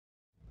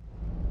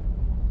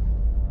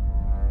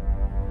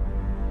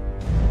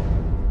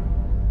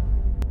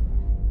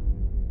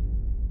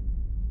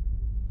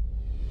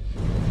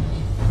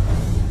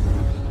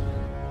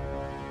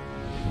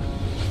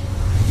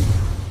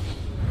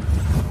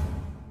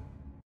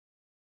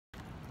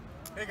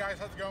Hey guys,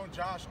 how's it going?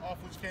 Josh,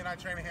 Off-Leash Canine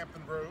Training,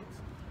 Hampton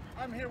Roads.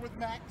 I'm here with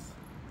Max.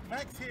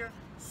 Max here,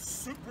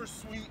 super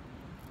sweet,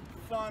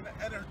 fun,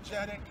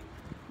 energetic,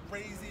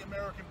 crazy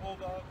American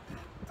Bulldog.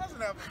 Doesn't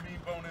have a mean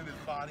bone in his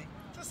body,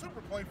 just super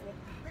playful,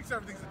 thinks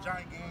everything's a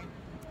giant game.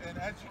 And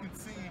as you can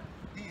see,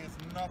 he is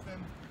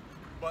nothing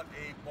but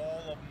a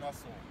ball of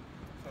muscle.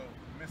 So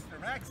Mr.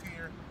 Max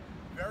here,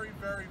 very,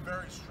 very,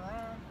 very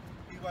strong.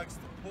 He likes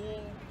to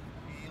pull.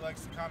 He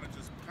likes to kind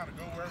of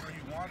go wherever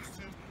he wants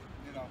to.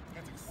 You know,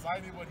 gets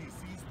excited when he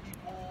sees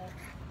people.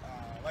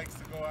 Likes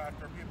to go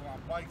after people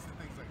on bikes and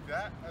things like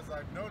that, as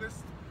I've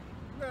noticed.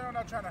 You know, I'm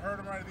not trying to hurt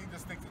him or anything.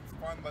 Just thinks it's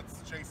fun.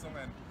 Let's chase him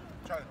and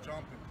try to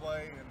jump and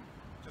play and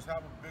just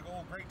have a big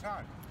old great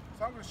time.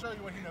 So I'm going to show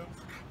you what he knows.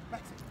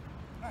 Max,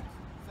 Max,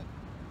 sit.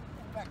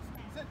 Max,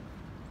 sit.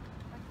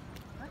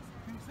 Max,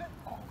 can you sit?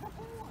 Oh, good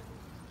boy.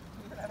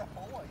 Look at that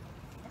boy.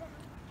 Come on.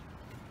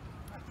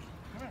 Max,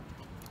 come here.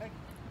 Hey,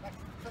 Max,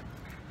 sit.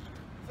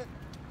 Sit.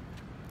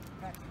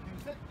 Max, can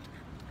you sit?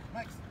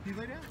 Max, can you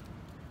lay down?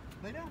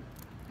 Lay down.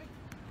 Hey,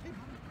 hey,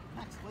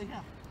 Max, lay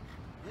down.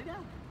 Lay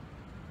down.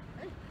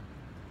 Hey,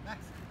 Max,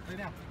 lay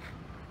down.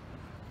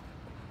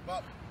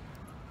 But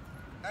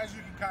as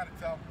you can kind of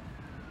tell,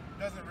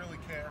 doesn't really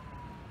care.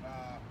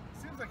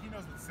 Seems like he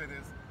knows what sit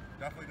is.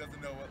 Definitely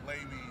doesn't know what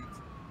lay means.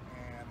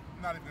 And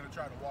I'm not even going to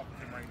try to walk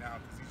with him right now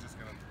because he's just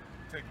going to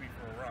take me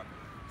for a run.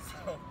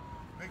 So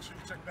make sure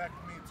you check back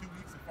with me in 2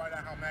 weeks and find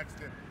out how Max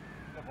did.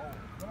 Come on,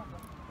 come on, come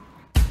on.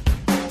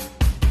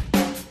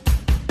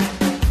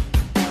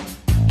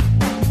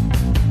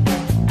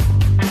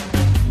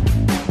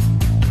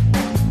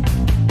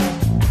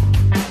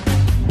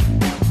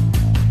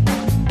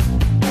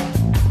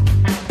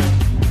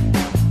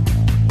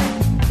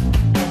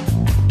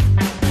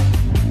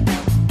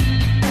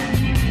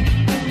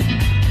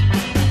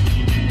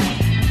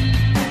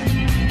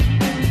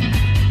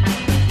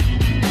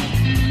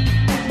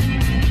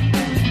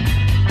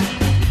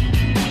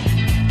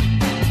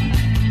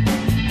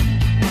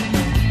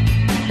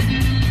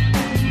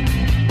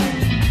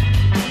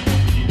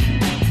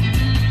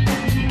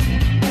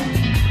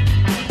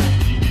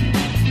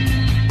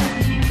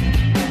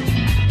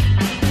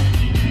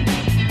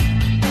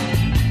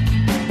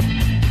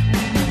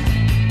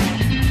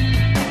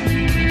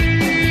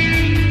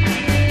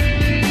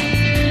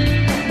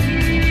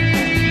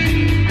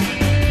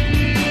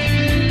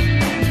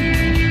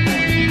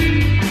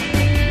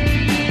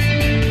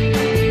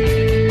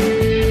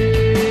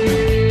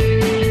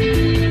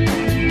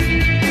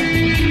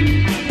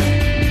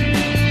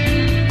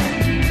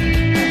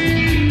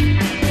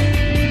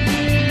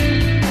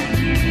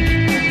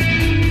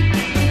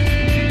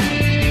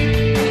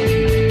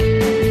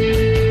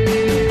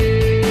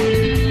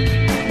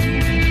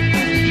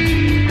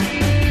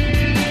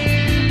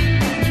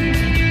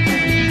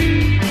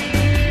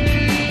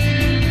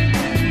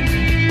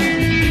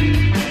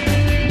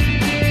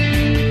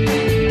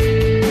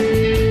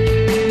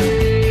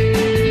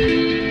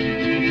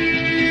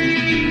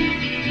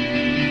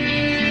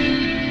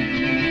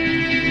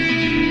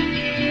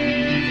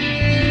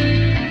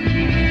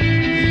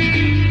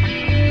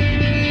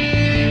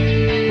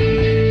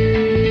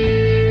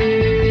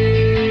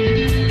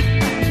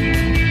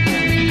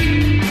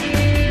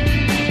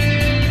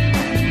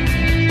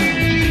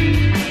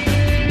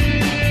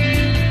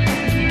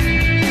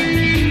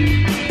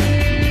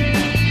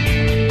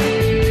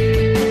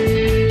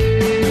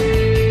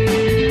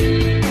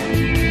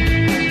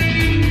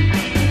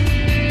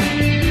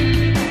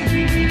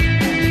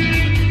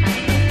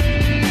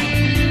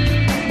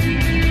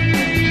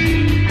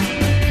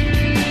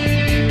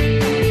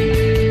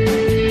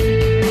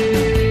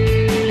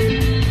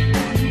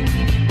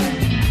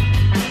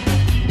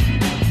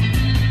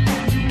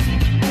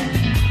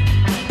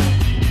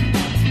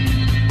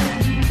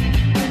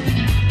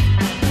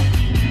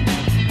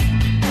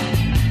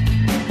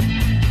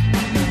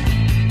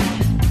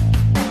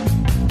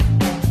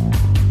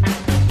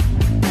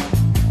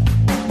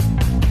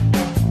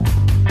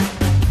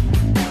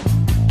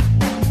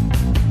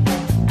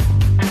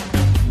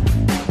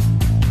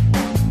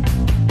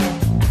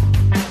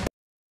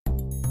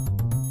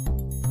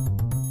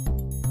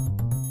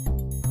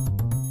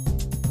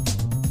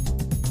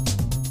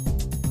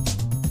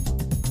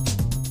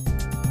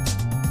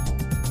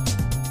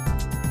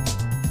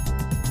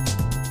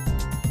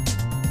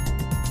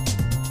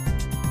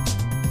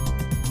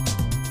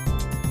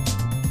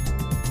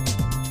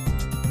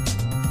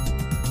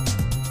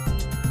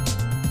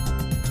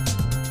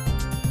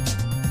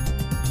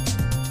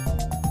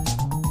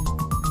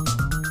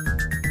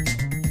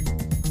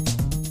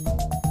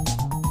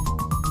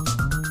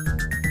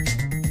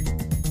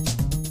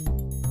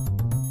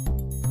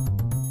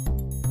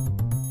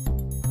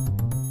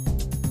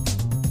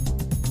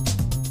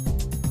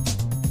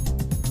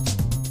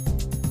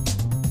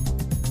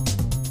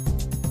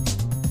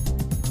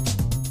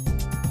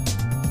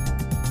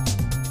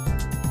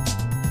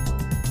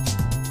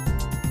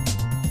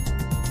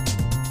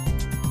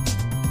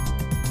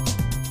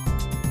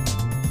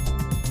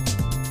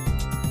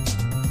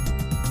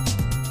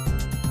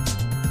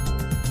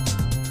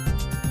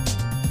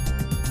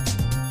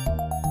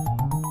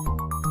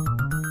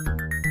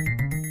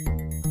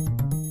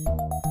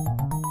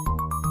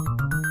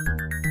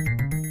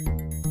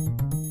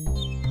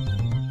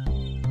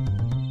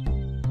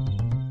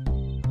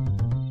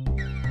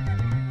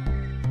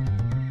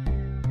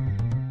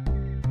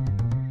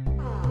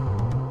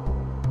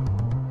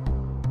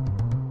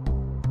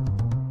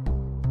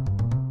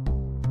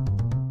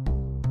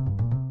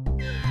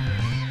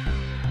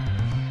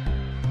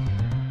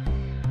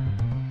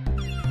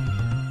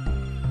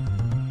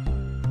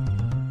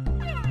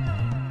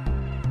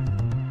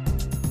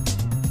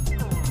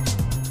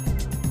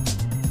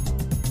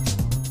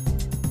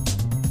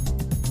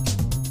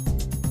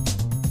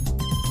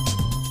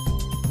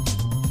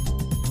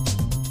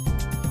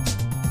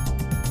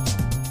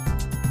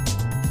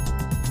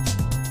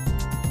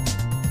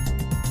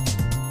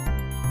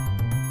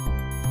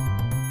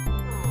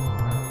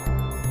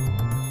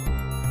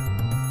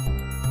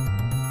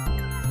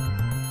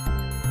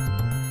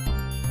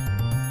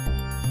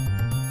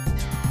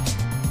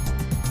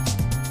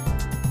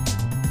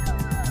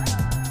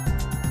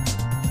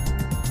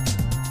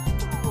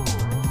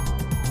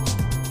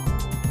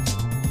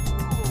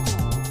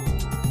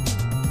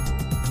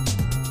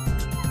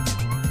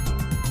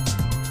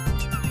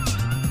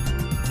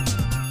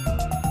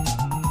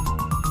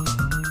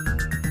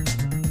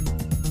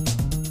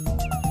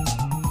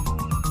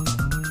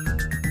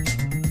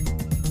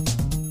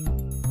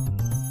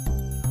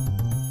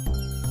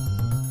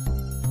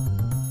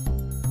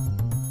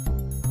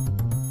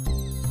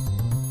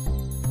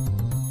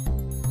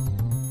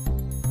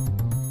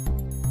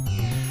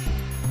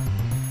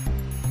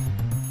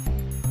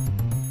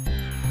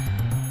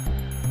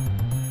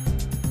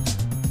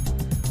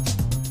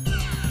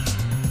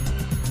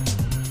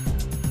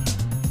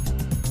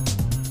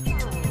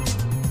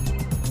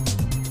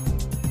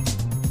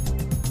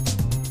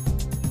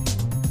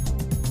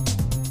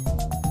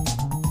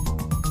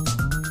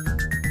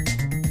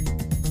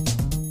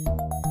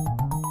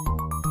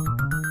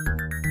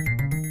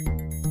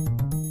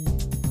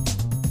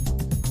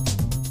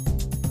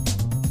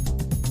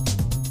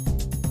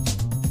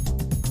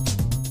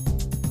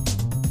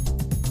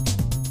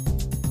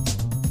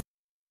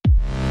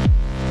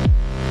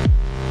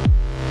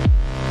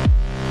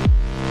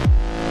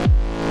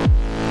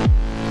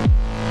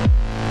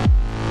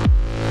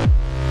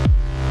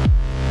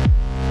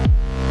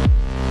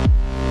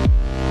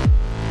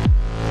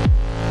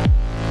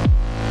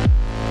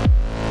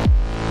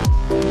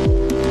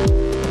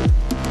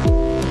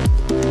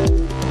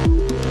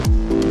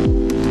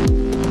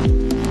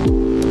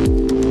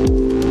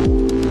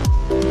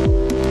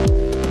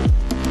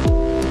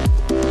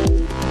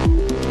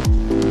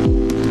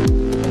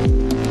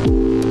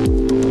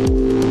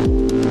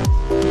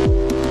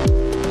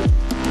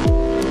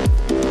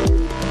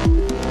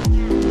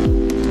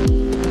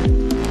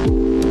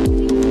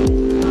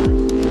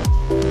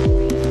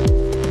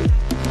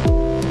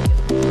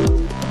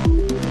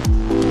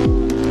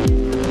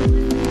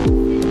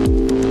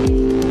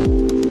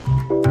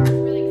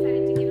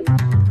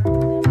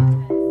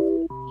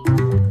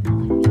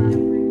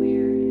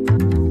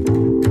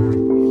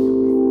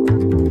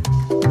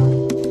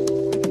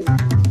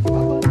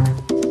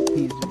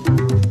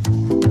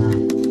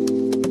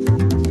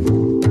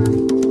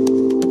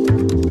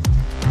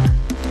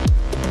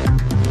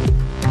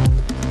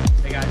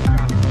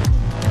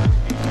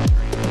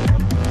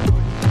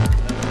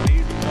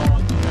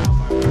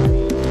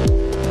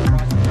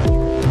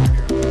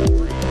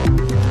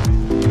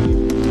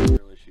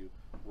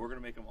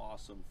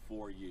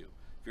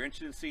 If you're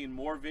interested in seeing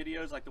more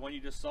videos like the one you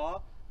just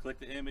saw, click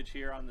the image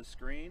here on the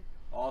screen.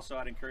 Also,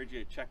 I'd encourage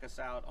you to check us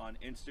out on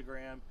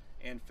Instagram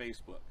and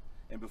Facebook.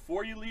 And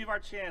before you leave our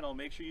channel,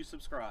 make sure you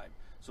subscribe.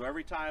 So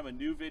every time a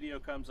new video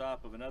comes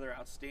up of another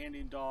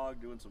outstanding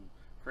dog doing some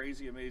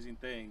crazy, amazing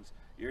things,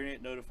 you're gonna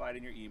get notified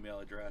in your email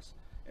address.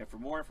 And for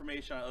more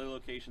information on other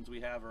locations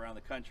we have around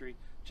the country,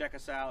 check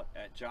us out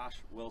at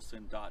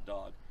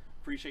joshwilson.dog.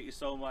 Appreciate you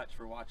so much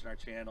for watching our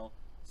channel.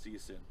 See you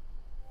soon.